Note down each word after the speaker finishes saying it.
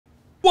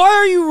Why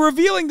are you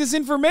revealing this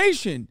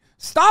information?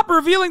 Stop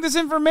revealing this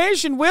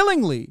information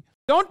willingly.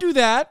 Don't do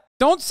that.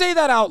 Don't say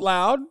that out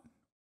loud.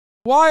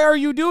 Why are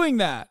you doing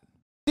that?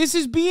 This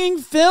is being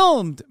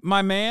filmed,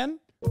 my man.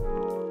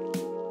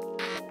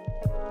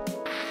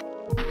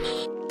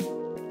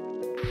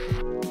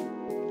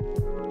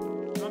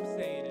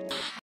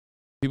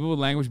 People with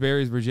language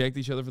barriers reject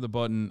each other for the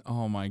button.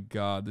 Oh my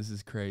God, this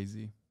is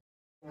crazy.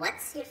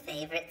 What's your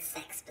favorite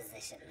sex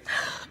position?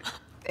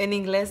 En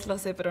inglés lo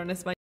sé, pero en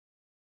español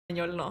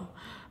no.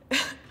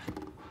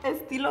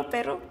 Estilo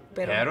perro.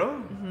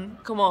 ¿Perro?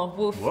 Como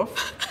woof.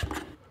 Woof?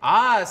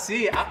 Ah,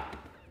 sí.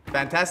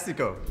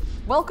 Fantastico.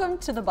 Welcome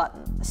to The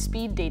Button, a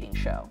speed dating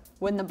show.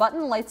 When the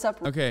button lights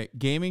up... Okay,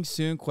 gaming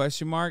soon,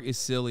 question mark, is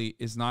silly.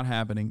 It's not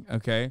happening,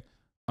 okay?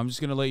 I'm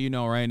just going to let you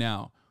know right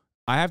now.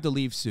 I have to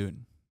leave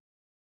soon.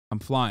 I'm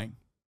flying.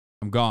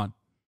 I'm gone.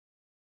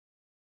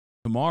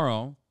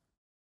 Tomorrow,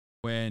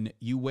 when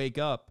you wake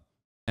up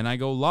and I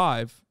go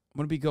live, I'm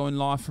going to be going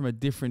live from a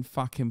different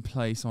fucking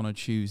place on a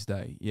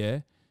Tuesday, yeah?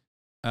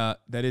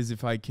 That is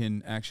if I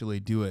can actually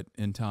do it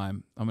in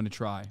time. I'm going to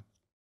try.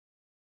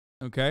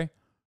 Okay?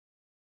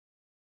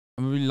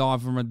 I'm going to be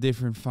live from a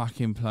different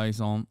fucking place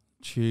on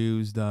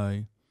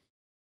Tuesday.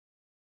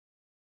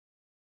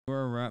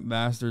 You're a rat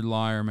bastard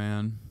liar,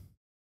 man.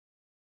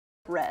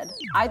 Red.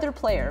 Either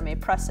player may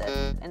press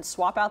it and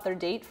swap out their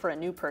date for a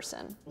new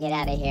person. Get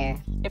out of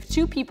here. If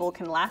two people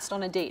can last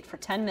on a date for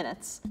 10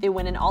 minutes, they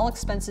win an all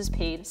expenses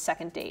paid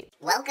second date.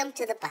 Welcome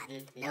to The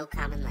Button, No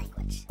Common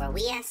Language, where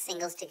we ask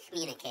singles to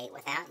communicate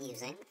without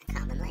using a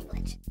common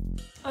language.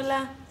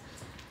 Hola.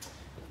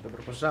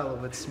 Добро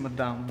пожаловать,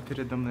 мадам.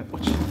 Передо мной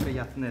очень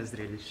приятное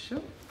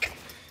зрелище.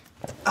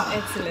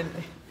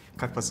 Excelente.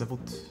 Как вас зовут?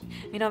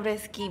 Mi nombre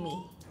es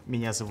Kimi.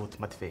 Меня зовут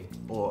Матвей.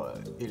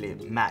 Или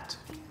Matt.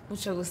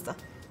 Mucho gusto.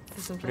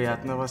 Es un placer.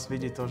 Приятно вас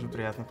видеть, тоже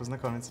приятно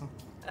познакомиться.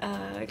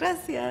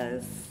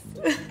 Gracias.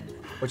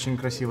 Очень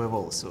красивые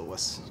волосы у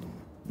вас.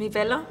 Mi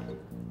pelo.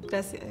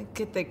 Gracias.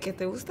 ¿Qué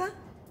te gusta?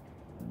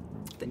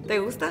 ¿Te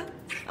gusta?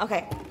 Ok,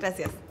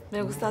 gracias.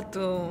 Me gusta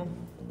tu...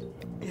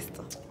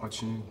 esto.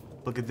 Очень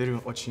благодарю,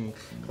 очень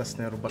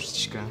классная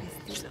рубашечка.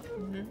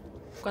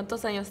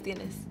 ¿Cuántos años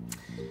tienes?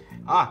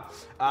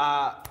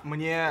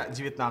 Мне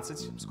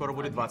 19, скоро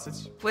будет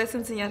 20. ¿Puedes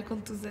enseñar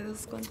con tus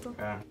dedos cuánto?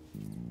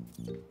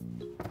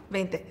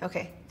 20,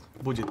 ok.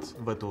 Будет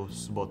в эту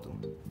субботу.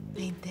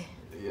 20.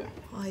 Yeah.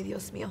 Ay,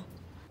 Dios mío.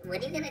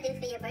 What are you gonna do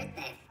for your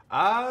birthday?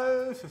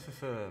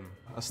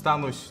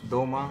 Останусь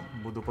дома,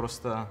 буду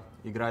просто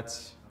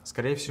играть.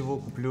 Скорее всего,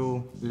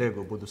 куплю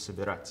Лего, буду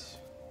собирать.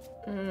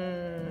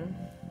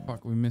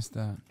 Fuck, we missed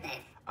that.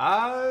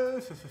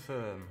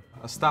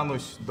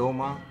 Останусь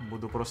дома,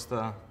 буду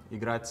просто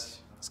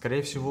играть.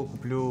 Скорее всего,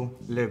 куплю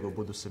Лего,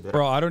 буду собирать.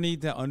 Bro, I don't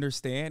need to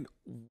understand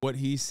what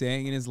he's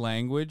saying in his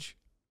language,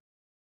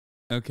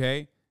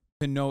 okay,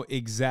 to know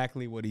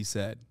exactly what he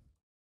said.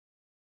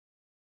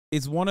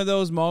 It's one of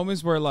those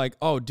moments where like,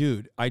 oh,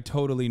 dude, I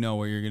totally know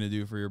what you're going to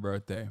do for your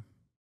birthday.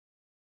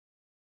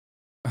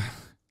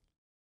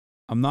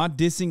 I'm not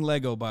dissing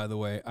Lego, by the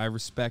way. I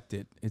respect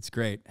it. It's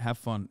great. Have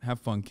fun.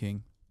 Have fun,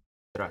 King.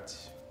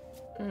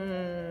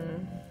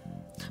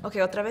 Ok,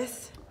 otra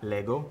vez.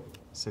 Lego,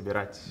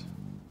 собирать.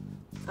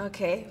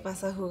 Ok,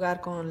 ¿vas a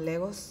jugar con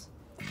Legos?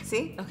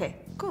 ¿Sí?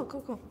 Ok,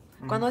 cool.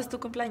 ¿Cuándo es tu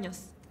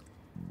cumpleaños?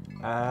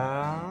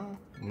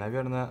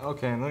 Наверное,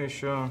 окей, ну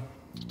еще...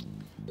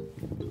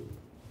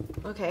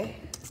 Ok.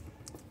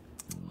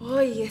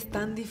 Uy, es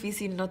tan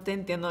difícil, no te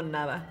entiendo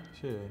nada.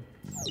 Sí.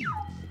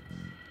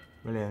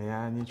 Блин,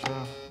 я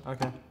ничего...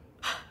 Okay.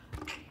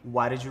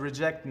 Why did you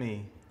reject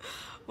me?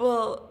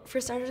 Well,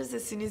 for starters,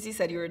 as soon as you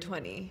said you were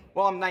 20.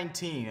 Well, I'm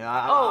 19. It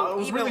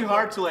was really more.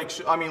 hard to like,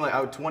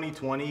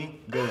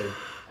 2020, good.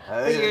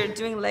 But you're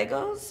doing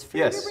Legos for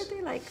your Yes.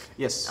 birthday? Like,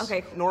 Yes.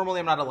 Okay, cool. Normally,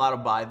 I'm not allowed to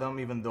buy them,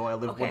 even though I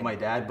live Okay. with my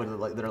dad, but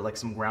like, there are like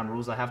some ground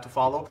rules I have to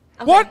follow.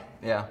 Okay. What?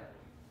 Yeah.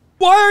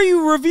 Why are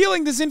you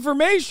revealing this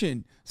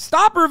information?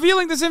 Stop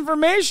revealing this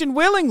information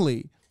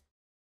willingly.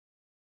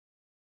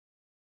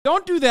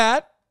 Don't do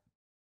that.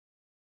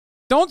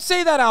 Don't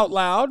say that out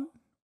loud.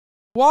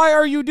 Why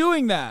are you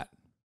doing that?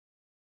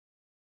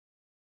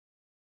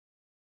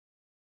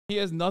 He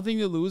has nothing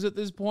to lose at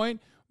this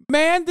point.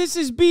 Man, this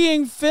is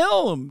being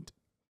filmed.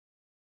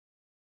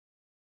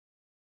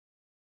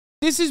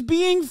 This is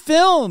being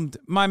filmed,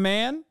 my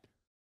man.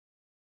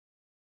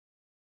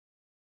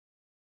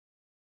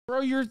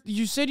 Bro,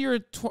 you said you're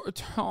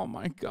oh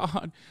my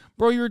God.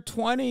 Bro, you're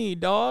 20,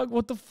 dog.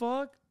 What the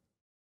fuck?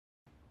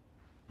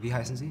 Wie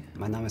heißen Sie?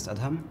 Mein Name ist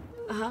Adham.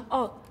 Ajá.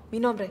 Oh, mi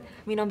nombre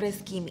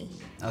es Kimi.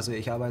 Also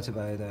ich arbeite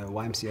bei der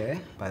YMCA,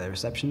 bei der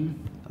Reception.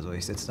 Also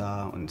ich sitze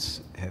da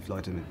und helfe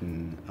Leute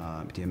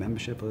mit ihrem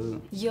Membership.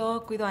 Yo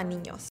cuido a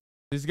niños.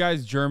 This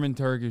guy's German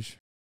Turkish.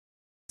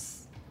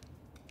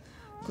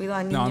 Cuido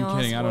a niños. No, I'm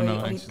kidding. I don't know,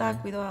 Ahorita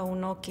actually. cuido a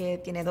uno que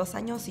tiene 2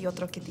 años y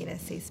otro que tiene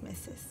 6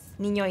 meses.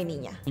 Niño y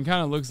niña. He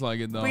kind of looks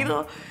like it, though.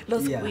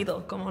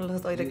 Cuido, como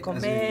los doy de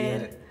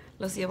comer,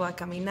 los llevo a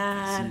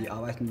caminar. Sie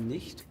arbeiten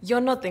nicht? Yo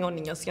no tengo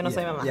niños, yo no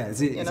soy mamá. Ja,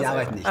 Sie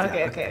arbeiten nicht.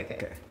 Okay, ja,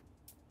 okay.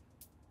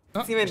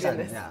 ¿Sí me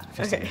entiendes? Yeah,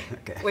 Okay.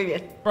 okay. Muy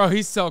bien. Bro,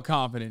 he's so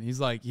confident. He's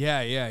like,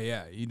 yeah.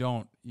 You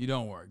don't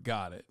worry.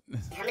 Got it.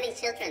 How many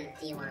children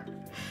do you want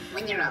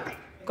when you're older?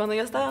 Cuando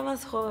yo estaba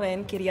más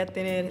joven quería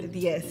tener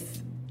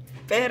 10,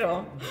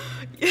 pero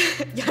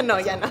ya no.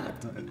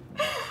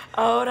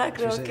 Ahora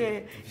creo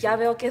que ya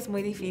veo que es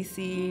muy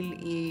difícil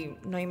y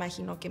no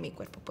imagino que mi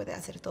cuerpo puede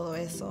hacer todo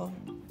eso.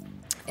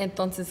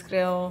 Entonces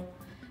creo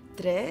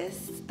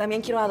 3.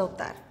 También quiero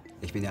adoptar.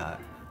 Ich bin ja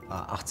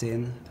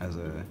 18, also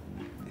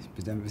ich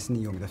bin ein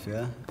bisschen jung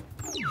dafür.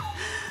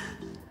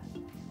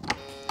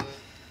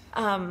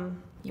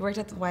 You worked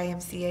at the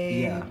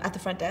YMCA, Yeah. at the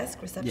front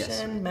desk, reception,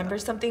 Yes.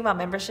 members, something about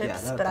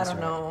memberships, but I don't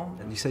know.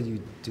 And you said you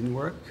didn't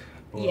work?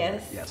 Or-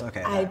 Yes. Yes,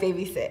 okay. I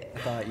babysit. I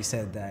thought you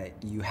said that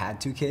you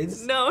had 2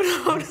 kids. No.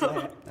 Nice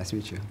to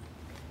meet you.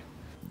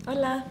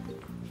 Hola.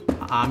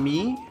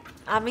 Ami,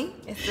 Ami,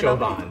 este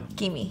Shoban.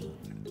 Kimi.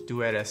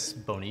 tú eres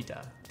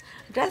bonita.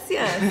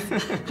 Gracias.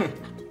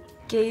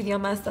 ¿Qué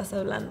idioma estás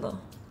hablando?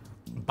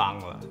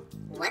 Bangla.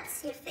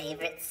 What's your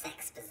favorite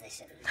sex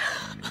position?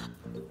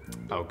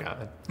 Oh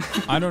God.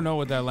 I don't know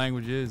what that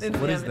language is.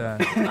 What is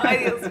that? Ay,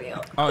 Dios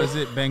mío. Oh, is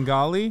it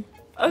Bengali?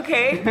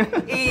 Okay.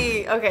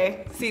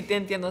 Sí, te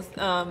entiendo.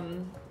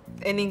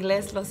 En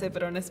inglés lo sé,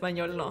 pero en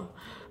español no.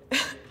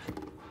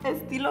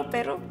 Estilo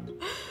perro.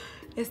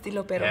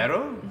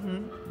 Pero?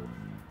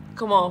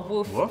 Como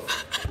woof.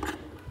 Woof?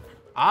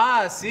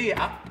 Ah, sí.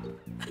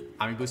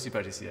 A mi gusto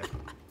parecía.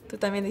 ¿Tú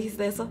también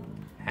dijiste eso?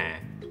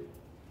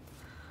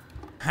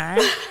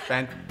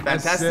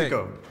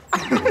 Fantástico.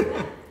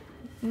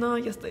 No,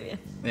 yo estoy bien.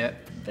 Yeah.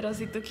 Pero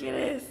si tú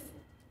quieres.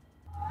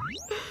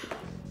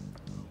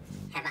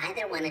 Have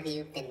either one of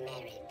you been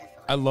married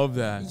before? I love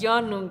that.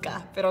 Yo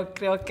nunca, pero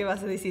creo que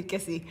vas a decir que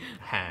sí.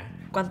 Huh.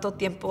 ¿Cuánto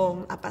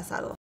tiempo ha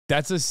pasado?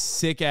 That's a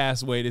sick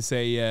ass way to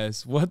say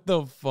yes. What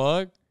the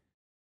fuck?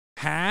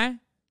 Huh?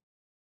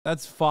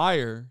 That's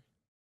fire.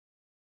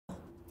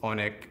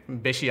 Onek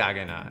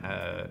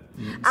beshiagana.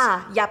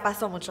 Ya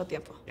pasó mucho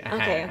tiempo.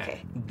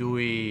 Okay.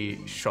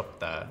 Dui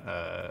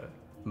shopta.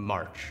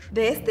 March.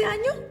 ¿De este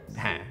año?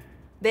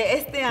 De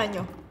este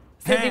año.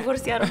 Se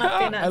divorciaron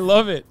apenas. I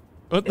love it.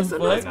 What the ¿Eso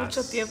no es fuck?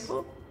 mucho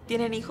tiempo?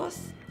 ¿Tienen hijos?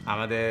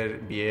 Amader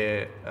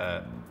bie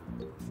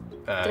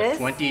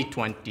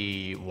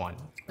 2021.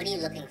 What are you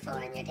looking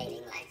for in your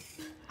dating life?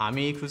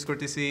 Ami Cruz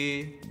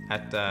Cortesi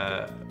at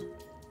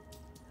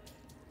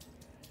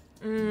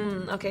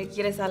Ok,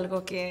 ¿quieres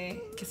algo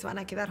que se van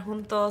a quedar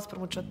juntos por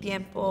mucho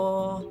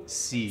tiempo?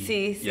 sí.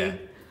 Sí. Yeah.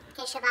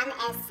 ¿Que Siobhan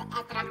es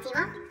atractivo?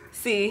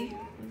 Sí,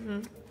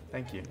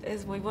 Thank you.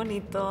 es muy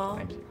bonito,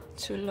 Thank you.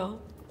 chulo.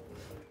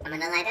 I'm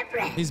gonna light up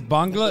red. His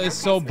Bangla is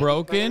so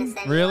broken.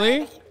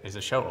 Really? Is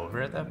the show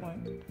over at that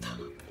point?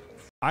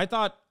 I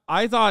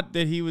thought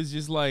that he was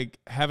just like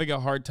having a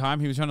hard time.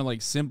 He was trying to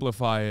like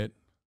simplify it.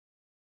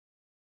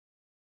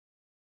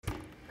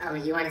 Oh,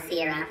 you want to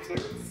see your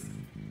options?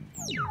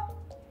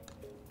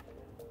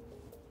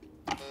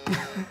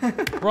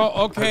 Bro,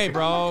 okay,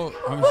 bro.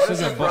 I'm What a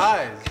such a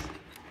surprise!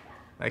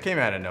 That came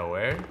out of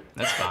nowhere.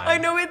 That's fine. I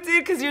know it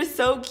did because you're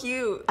so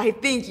cute. I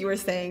think you were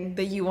saying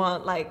that you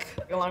want like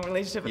a long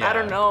relationship. Yeah. I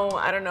don't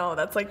know.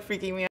 That's like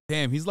freaking me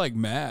Damn, he's like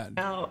mad.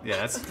 out. Yeah,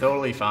 that's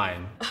totally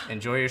fine.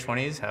 Enjoy your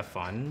 20s, have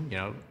fun, you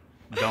know.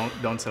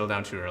 Don't settle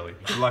down too early.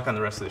 Good luck on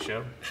the rest of the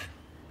show.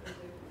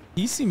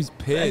 He seems I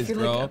pissed, feel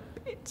bro. like a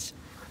bitch.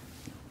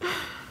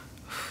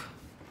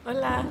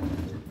 Hola.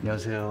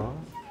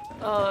 안녕하세요.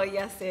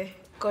 Ya sé.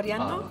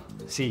 ¿Coreano?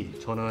 Sí,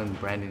 저는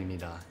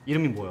브랜든입니다.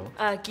 이름이 뭐요?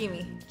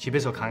 Kimi.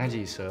 집에서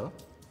강아지 있어요?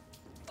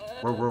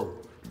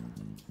 워워.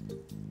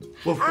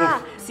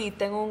 Sí,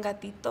 tengo un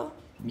gatito.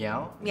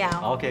 미야오.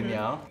 Miau. 오케이,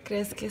 미야오.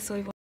 ¿Crees que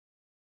soy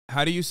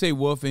How do you say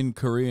wolf in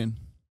Korean?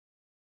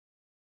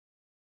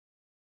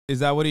 Is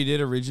that what he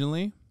did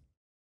originally?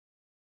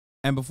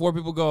 And before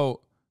people go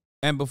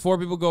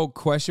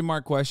question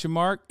mark,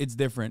 it's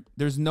different.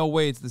 There's no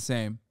way it's the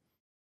same.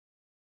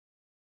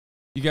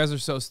 You guys are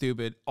so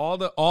stupid. All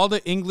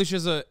the English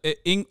is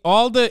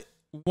all the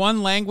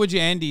one language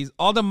Andes,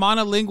 all the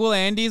monolingual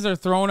Andes are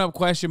throwing up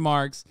question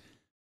marks.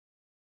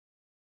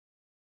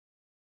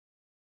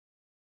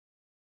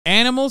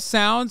 Animal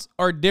sounds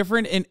are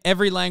different in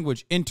every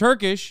language. In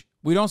Turkish,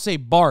 we don't say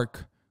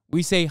bark.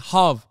 We say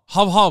hav.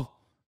 Hav.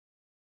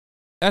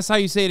 That's how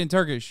you say it in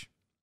Turkish.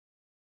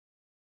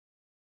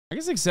 I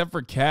guess except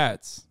for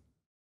cats.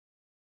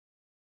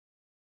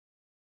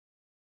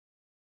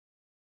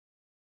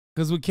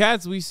 Because with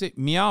cats, we say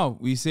meow.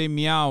 We say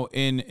meow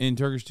in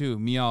Turkish too.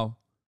 Meow.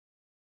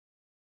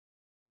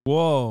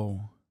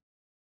 Whoa.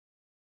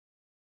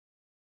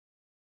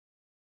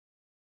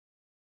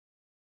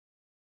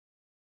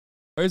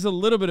 There's a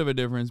little bit of a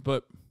difference,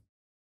 but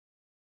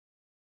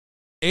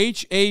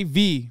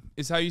H-A-V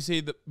is how you say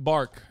the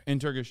bark in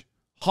Turkish.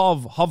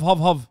 Hav.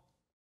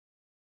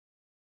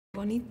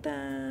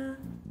 bonita?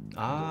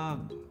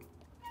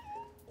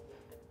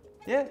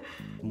 예.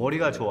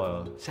 머리가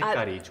좋아요.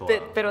 색깔이 좋아.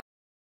 Pero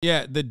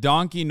Yeah, the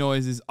donkey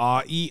noise is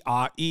ah-ee,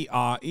 ah-ee,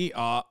 ah-ee,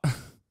 ah.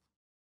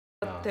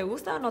 ¿te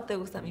gusta o no te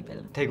gusta mi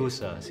pelo? ¿Te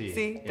gusta? Sí.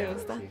 Sí, ¿te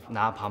gusta? sí.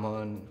 나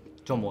밤은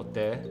좀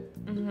어때?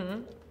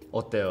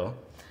 어때요?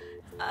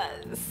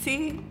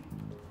 Sí.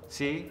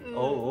 Sí?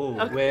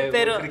 왜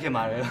pero- 그렇게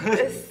말해요?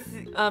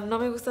 No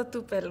me gusta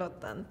tu pelo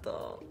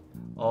tanto.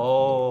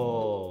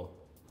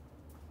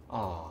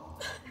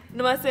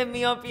 Nomás en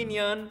mi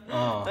opinión.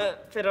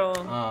 Pero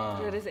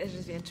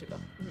eres bien chulo.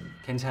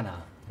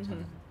 괜찮아.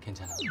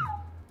 괜찮아.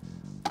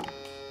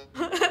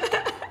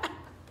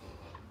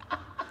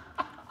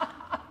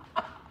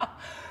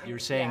 You were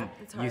saying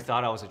it's you hard.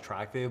 thought I was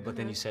attractive, but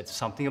then you said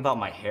something about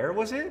my hair,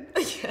 was it?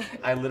 Yeah.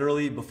 I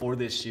literally, before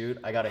this shoot,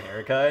 I got a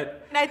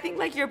haircut. And I think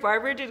like your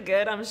barber did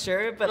good, I'm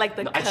sure, but like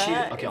the No, cut. I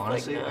cheated. Okay, is,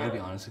 honestly, like, I gotta be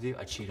no. honest with you.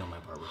 I cheated on my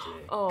barber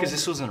today. Oh. Because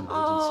this was an emergency.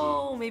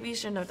 Oh, maybe you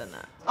shouldn't have done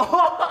that.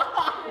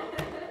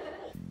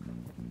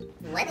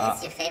 What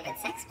is your favorite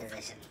sex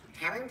position?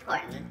 How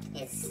important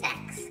is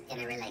sex in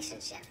a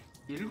relationship?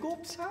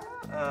 7살?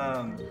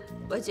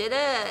 我觉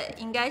得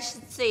应该是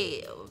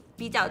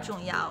比较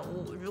重要。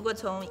如果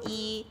从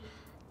1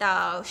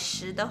到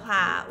10的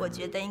话，我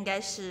觉得应该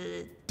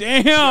是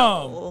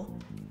Damn!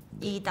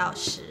 1到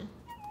10。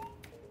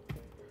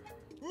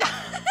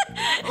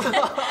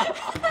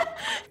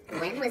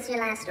 When was your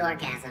last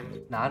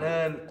orgasm?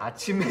 나는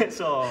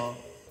아침에서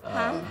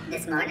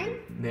This morning?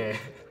 네.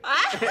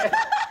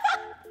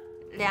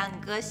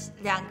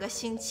 2个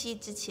星期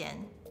之前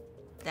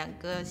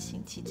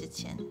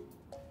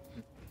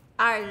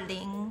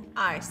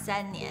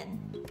，2023年。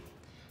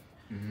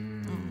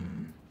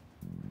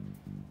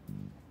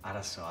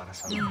 알았어. 다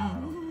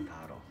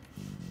알아.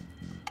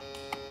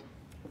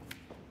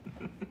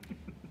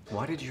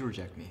 Why did you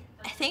reject me?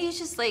 I think it's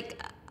just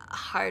like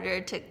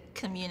harder to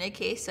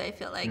communicate, so I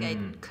feel like I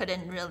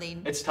couldn't really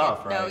It's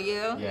tough, know right?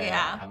 you.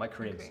 Yeah. My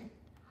Korean's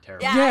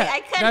terrible. Yeah,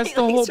 I couldn't that's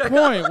the really whole struggle.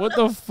 point. What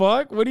the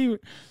fuck? What do you?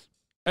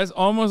 That's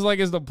almost like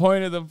it's the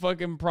point of the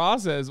fucking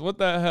process. What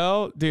the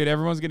hell, dude?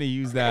 Everyone's gonna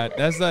use that.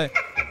 That's the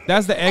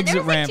exit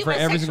never ramp think for too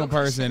much every sexual single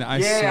person. I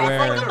Yeah, swear.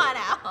 Like, come on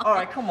now. All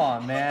right, come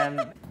on,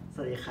 man. ส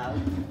วัสดีครับ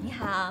你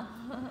好，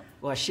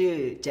我是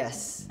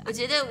Jess 我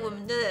觉得我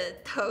们的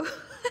头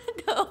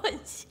很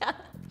像。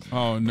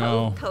 Oh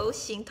no. 头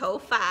型、头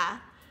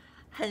发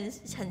很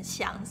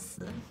相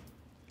似。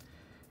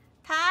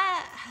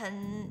她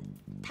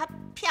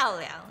漂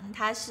亮，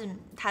她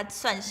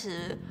算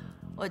是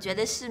我觉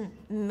得是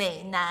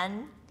美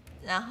男，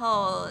然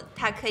后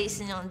她可以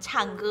是那种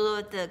唱歌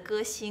的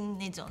歌星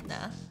那种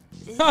的，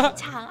就是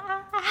唱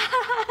啊。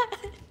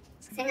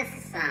 Sing a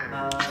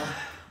song.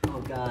 Oh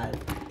god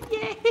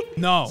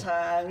No. ช้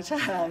า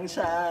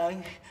ง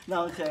น้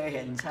องเคยเ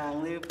ห็นช้าง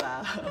หรือเปล่า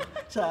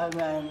ช้าง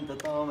มัน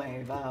โตไม่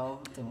เบา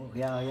จมูก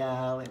ยา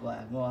วๆเลยกว่า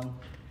งวง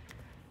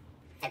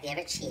Have you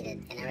ever cheated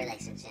in a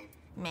relationship?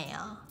 没有。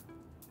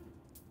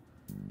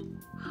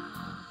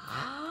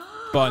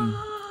 Button.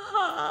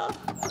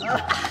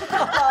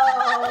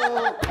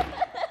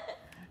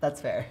 That's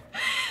fair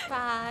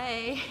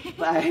Bye.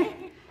 Bye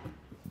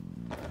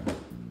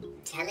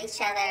Tell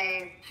each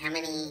other how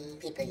many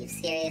people you've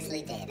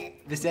seriously dated.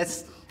 Bis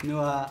jetzt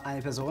nur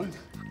eine Person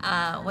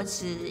我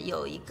只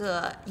有一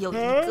个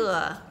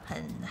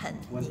很 eine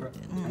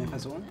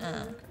Person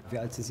Wie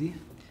alt sind Sie?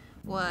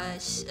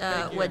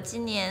 我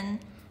今年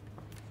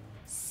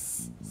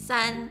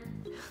30。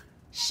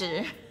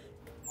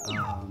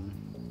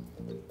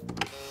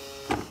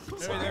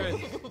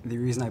 The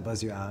reason I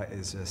buzz you out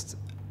is just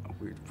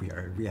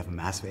we have a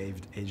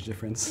massive age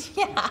difference.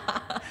 Yeah.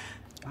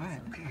 All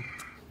right. Okay.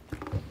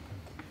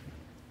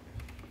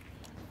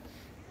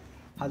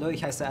 Hallo,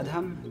 ich heiße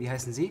Adam. Wie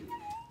heißen Sie?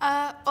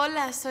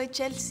 Hola, soy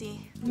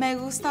Chelsea. Me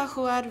gusta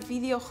jugar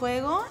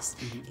videojuegos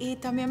y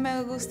también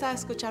me gusta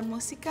escuchar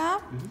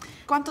música.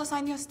 ¿Cuántos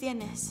años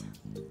tienes?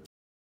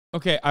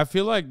 Okay, I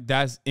feel like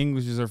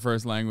English is her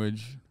first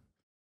language.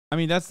 I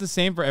mean, that's the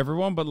same for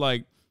everyone, but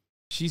like,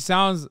 she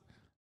sounds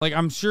like,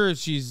 I'm sure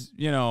she's,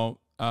 you know,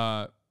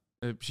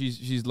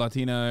 she's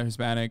Latina,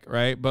 Hispanic,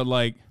 right? But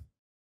like,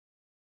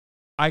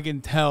 I can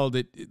tell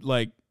that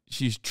like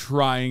she's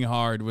trying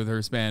hard with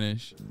her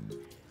Spanish.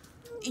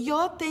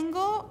 Yo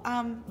tengo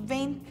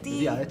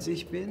 22 Wie alt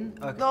ich bin?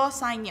 Okay.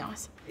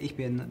 años. Ich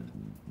bin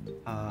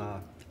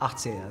 18,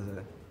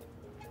 also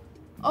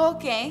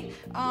Okay.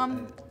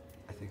 I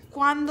think.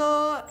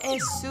 ¿Cuándo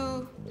es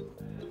su...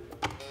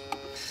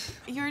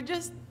 You're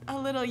just a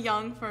little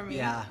young for me.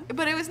 Yeah.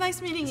 But it was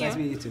nice meeting It's you. nice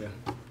meeting you too.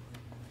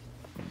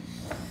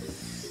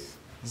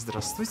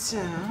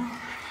 Здравствуйте.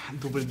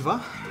 Дубль 2.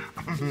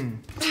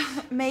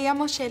 Me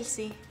llamo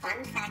Chelsea.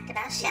 Fun fact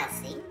about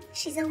Chelsea,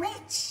 she's a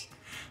witch.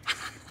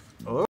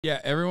 Yeah,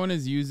 everyone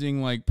is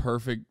using like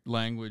perfect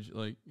language.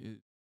 Like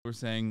we're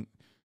saying,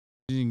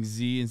 using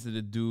Z instead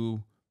of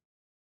do.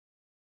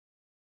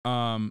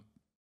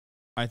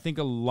 I think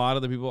a lot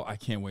of the people, I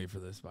can't wait for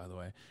this, by the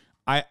way.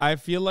 I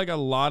feel like a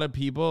lot of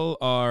people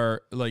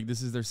are like,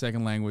 this is their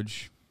second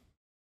language.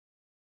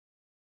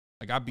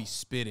 Like I'd be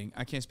spitting.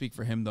 I can't speak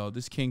for him though.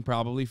 This king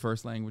probably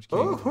first language king.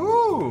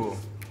 Уху!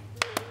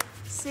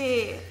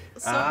 Sí.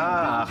 So,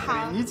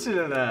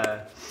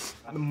 Охренительно.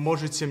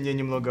 Можете мне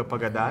немного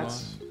погадать?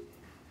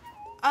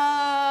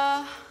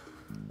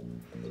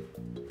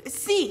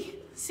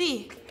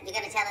 Sí. You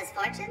gonna tell his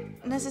fortune?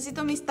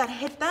 Necesito mis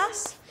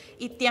tarjetas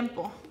y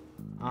tiempo.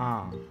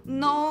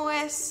 No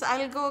es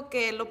algo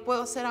que lo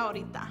puedo hacer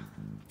ahorita.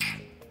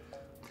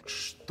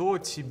 Что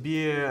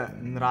тебе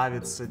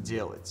нравится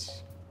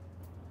делать?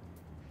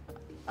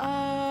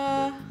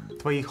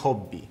 Твои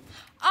хобби.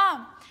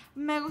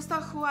 Me gusta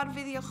jugar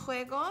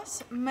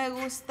videojuegos, me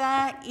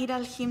gusta ir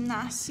al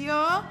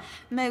gimnasio,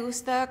 me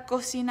gusta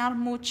cocinar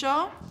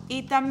mucho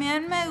y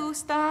también me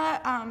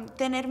gusta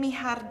tener mi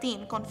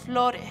jardín con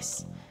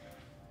flores.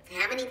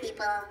 How many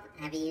people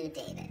have you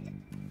dated?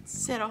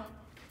 0.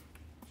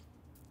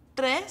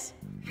 3.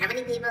 How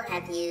many people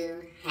have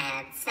you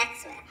had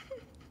sex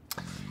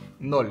with?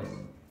 0.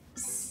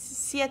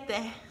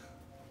 7.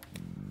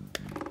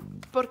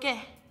 ¿Por qué?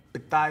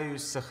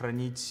 Пытаюсь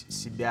сохранить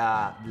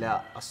себя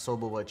для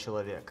особого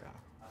человека.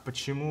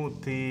 Почему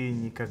ты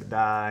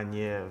никогда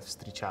не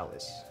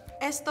встречалась?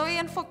 Estoy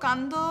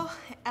enfocando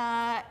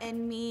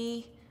en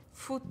mi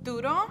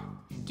futuro.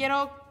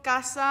 Quiero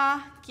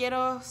casa,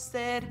 quiero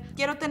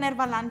tener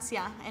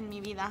balancia en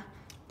mi vida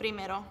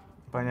primero.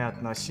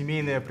 Понятно.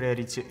 Семейные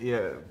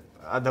приоритеты.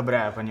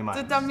 Одобряю,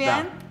 понимаю. Ты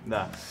también?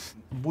 Да.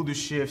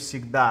 Будущее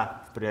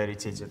всегда в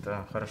приоритете.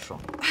 Это хорошо.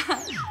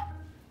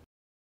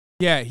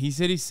 Yeah, he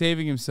said he's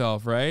saving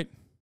himself, right?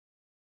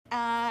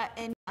 I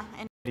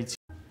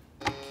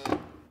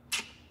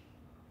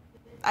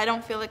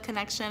don't feel a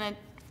connection. It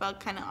felt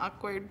kind of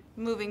awkward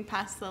moving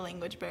past the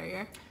language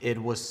barrier.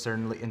 It was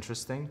certainly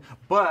interesting,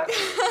 but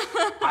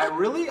I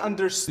really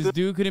understood. This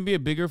dude couldn't be a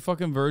bigger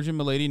fucking virgin,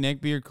 milady,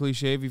 neckbeard,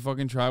 cliche if you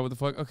fucking try. What the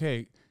fuck?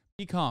 Okay,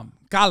 be calm.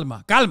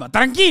 Calma, calma,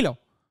 tranquilo.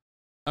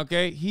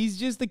 Okay, he's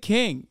just the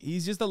king.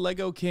 He's just a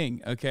Lego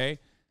king, okay?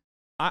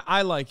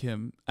 I like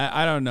him.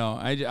 I don't know.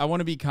 I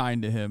want to be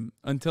kind to him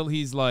until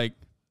he's like...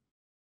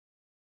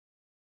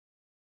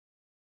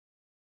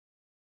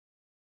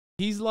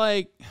 He's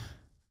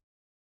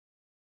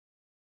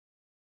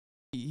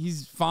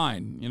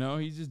fine, you know?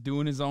 He's just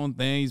doing his own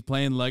thing. He's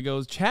playing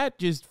Legos. Chat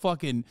just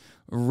fucking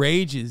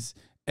rages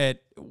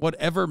at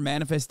whatever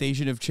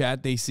manifestation of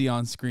chat they see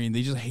on screen.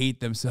 They just hate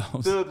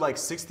themselves. Dude, like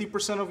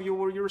 60% of you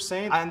were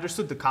saying. I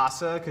understood the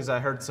casa because I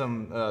heard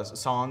some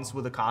songs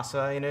with the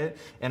casa in it,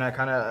 and I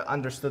kind of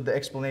understood the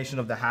explanation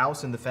of the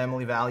house and the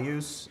family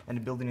values,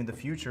 and building in the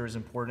future is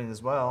important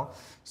as well.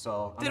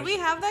 So did we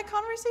have that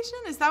conversation?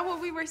 Is that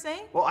what we were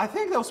saying? Well, I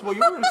think that was what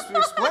you were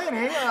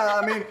explaining.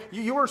 I mean,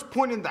 you were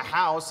pointing the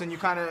house, and you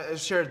kind of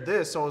shared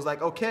this. So I was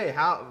like, okay,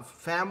 how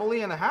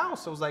family and a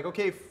house. I was like,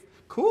 okay.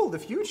 Cool, the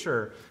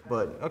future,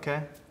 but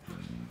okay.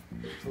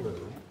 Hello.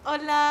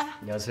 Hola.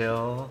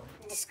 안녕하세요.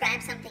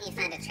 Describe something you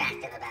find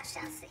attractive about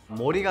Chelsea.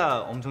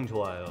 머리가 엄청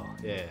좋아요.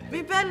 예.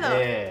 Mi pelo.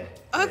 예.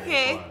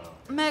 Okay.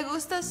 예, Me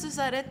gusta sus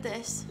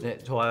aretes.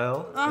 네,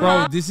 좋아요.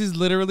 Bro, this is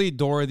literally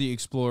Dora the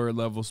Explorer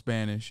level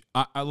Spanish.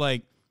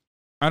 I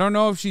don't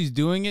know if she's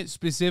doing it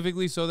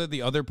specifically so that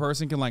the other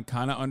person can like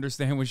kind of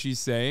understand what she's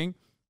saying,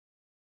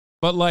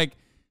 but like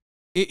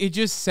it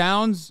just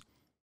sounds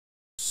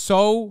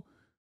so.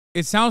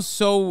 It sounds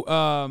so,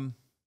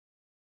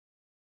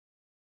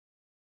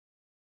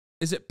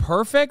 is it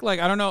perfect? Like,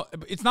 I don't know.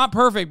 It's not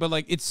perfect, but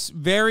like, it's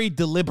very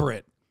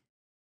deliberate.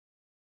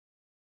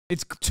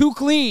 It's too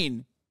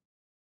clean.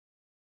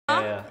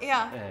 Yeah.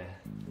 예.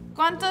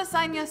 ¿Cuántos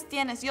años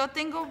tienes? Yo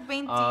tengo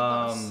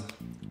 22.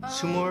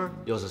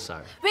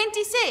 26살.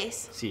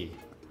 26. Sí.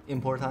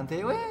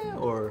 Importante,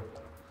 or?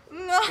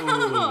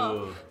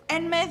 No.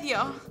 En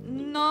medio.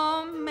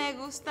 No me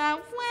gusta.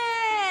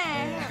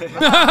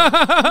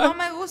 No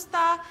me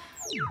gusta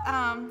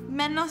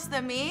menos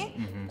de mí.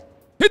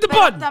 Hit the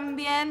button.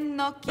 También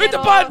no quiero Hit the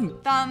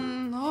button.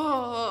 tan.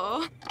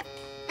 Oh,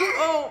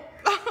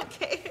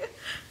 okay.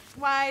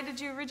 Why did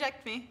you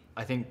reject me?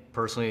 I think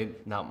personally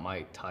not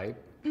my type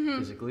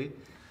physically.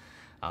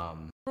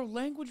 Bro,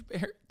 language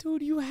barrier.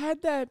 Dude, you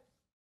had that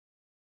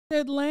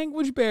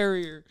language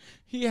barrier.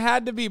 He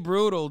had to be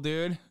brutal,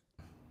 dude.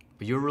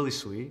 But you're really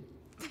sweet.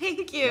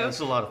 Thank you. Yeah, this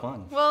was a lot of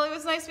fun. Well, it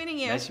was nice meeting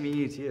you. Nice meeting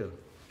you too.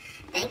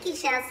 Thank you,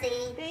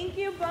 Chelsea. Thank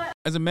you, but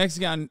As a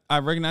Mexican, I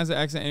recognize the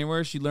accent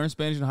anywhere. She learned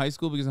Spanish in high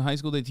school because in high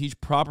school they teach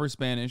proper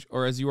Spanish,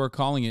 or as you are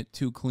calling it,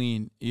 too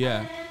clean.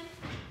 Yeah.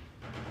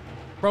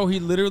 Bro, he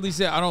literally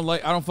said, I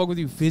don't fuck with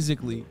you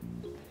physically.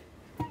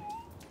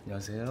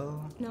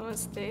 안녕하세요.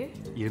 Namaste.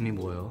 이름이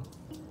뭐예요?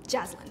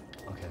 Jaslyn.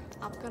 오케이.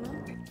 앞가나?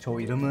 저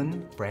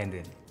이름은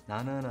브랜든.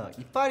 나는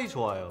이빨이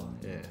좋아요.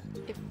 예.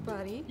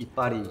 이빨이?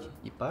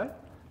 이빨?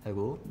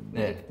 하고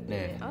네.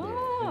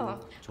 아,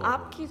 좋아.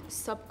 आपकी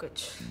सब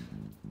कुछ.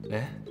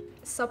 네?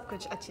 सब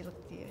कुछ अच्छी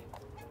लगती है.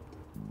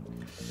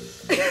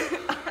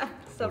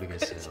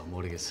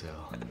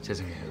 모르겠어요.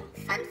 죄송해요.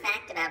 Fun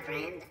fact about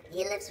Brandon,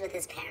 he lives with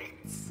his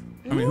parents.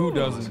 I mean, who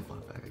doesn't?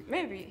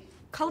 Maybe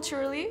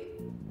culturally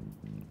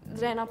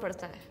रहना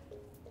पड़ता है.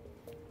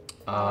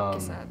 आपके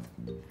साथ.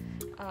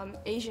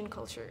 Asian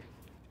culture.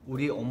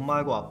 우리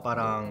엄마하고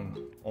아빠랑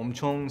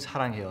엄청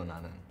사랑해요,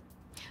 나는.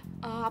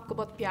 आपको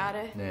बहुत प्यार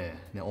है. 네,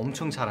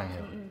 엄청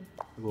사랑해요.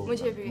 그리고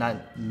मुझे भी.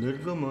 난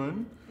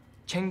늙음은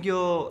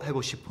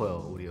챙겨하고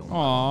싶어요, 우리 엄마.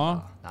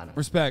 Aw. 나는.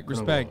 Respect,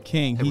 그런 거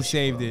King. 해보고 He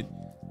saved 싶어요. it.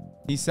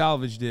 He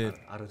salvaged it.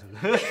 Fact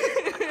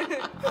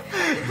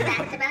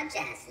about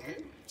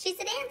Jasmine, she's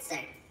a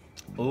dancer.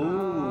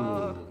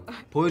 오.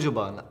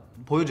 보여줘봐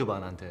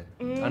나한테.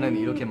 나는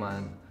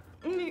이렇게만.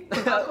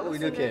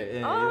 이렇게 예,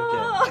 이렇게.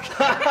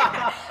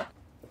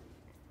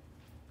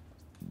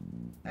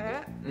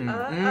 Yeah.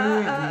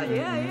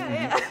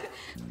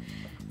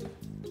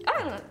 I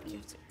don't know.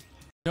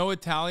 No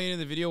Italian in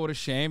the video. What a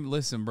shame.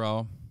 Listen,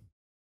 bro.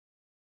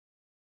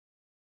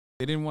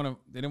 They didn't want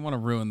to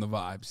ruin the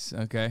vibes.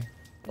 Okay.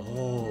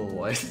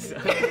 오,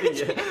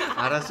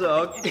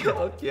 알았어. 오케이.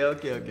 Are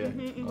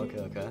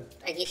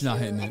you not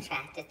two hitting it.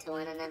 attracted to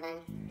one another?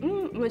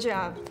 मुझे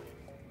आप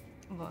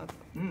बहुत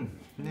네.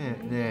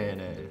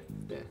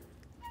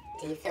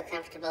 Do you feel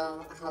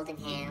comfortable holding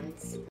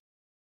hands?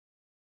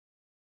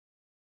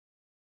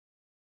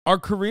 Are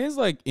Koreans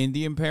like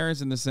Indian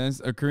parents in the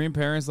sense? Are Korean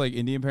parents like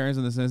Indian parents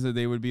in the sense that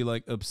they would be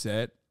like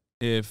upset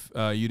if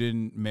you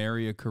didn't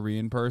marry a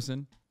Korean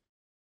person?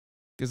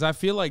 Because I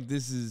feel like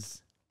this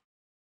is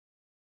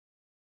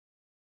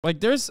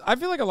like I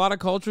feel like a lot of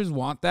cultures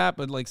want that,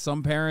 but like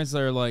some parents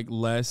are like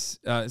less.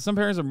 Some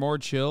parents are more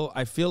chill.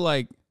 I feel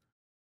like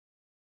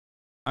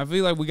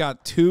we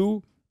got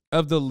two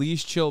of the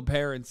least chill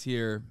parents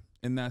here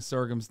in that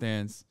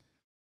circumstance.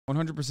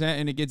 100%,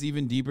 and it gets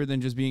even deeper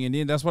than just being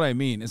Indian. That's what I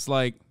mean. It's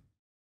like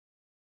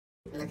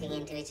Looking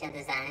into each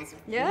other's eyes?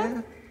 Yeah.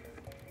 How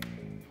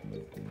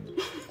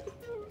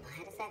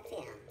does that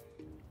feel?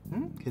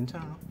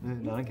 괜찮아.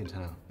 네, 나는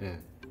괜찮아. 예.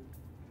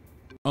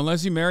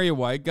 unless you marry a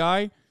white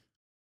guy.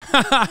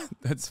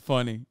 That's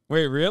funny.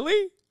 Wait,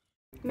 really?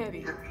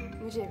 Maybe.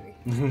 Maybe.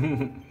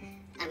 I'm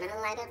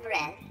gonna light up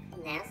red.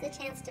 Now's the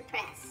chance to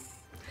press.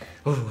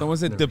 Someone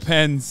said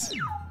depends.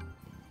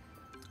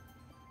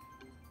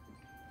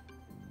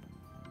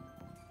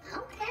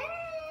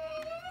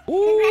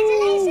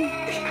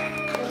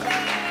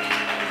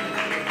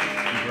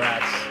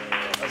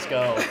 Congrats. Let's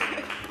go.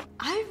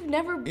 I've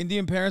never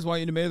Indian parents want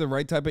you to marry the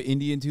right type of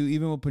Indian too.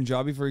 Even with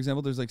Punjabi, for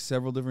example, there's like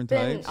several different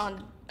been types.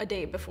 on a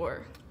date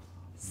before.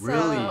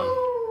 Really?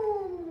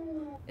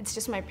 It's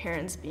just my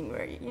parents being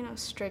very,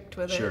 strict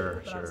with Sure,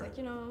 it. But I was sure. like,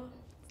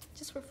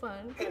 just for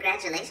fun.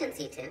 Congratulations,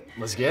 you two.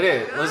 Let's get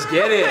it. Let's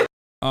get it.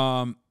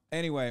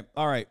 Anyway,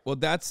 all right. Well,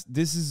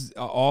 this is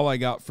all I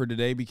got for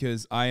today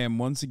because I am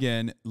once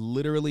again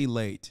literally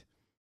late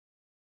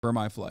for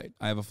my flight.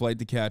 I have a flight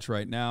to catch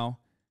right now.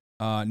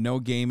 No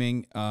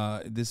gaming.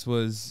 This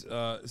was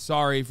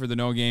sorry for the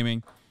no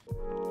gaming.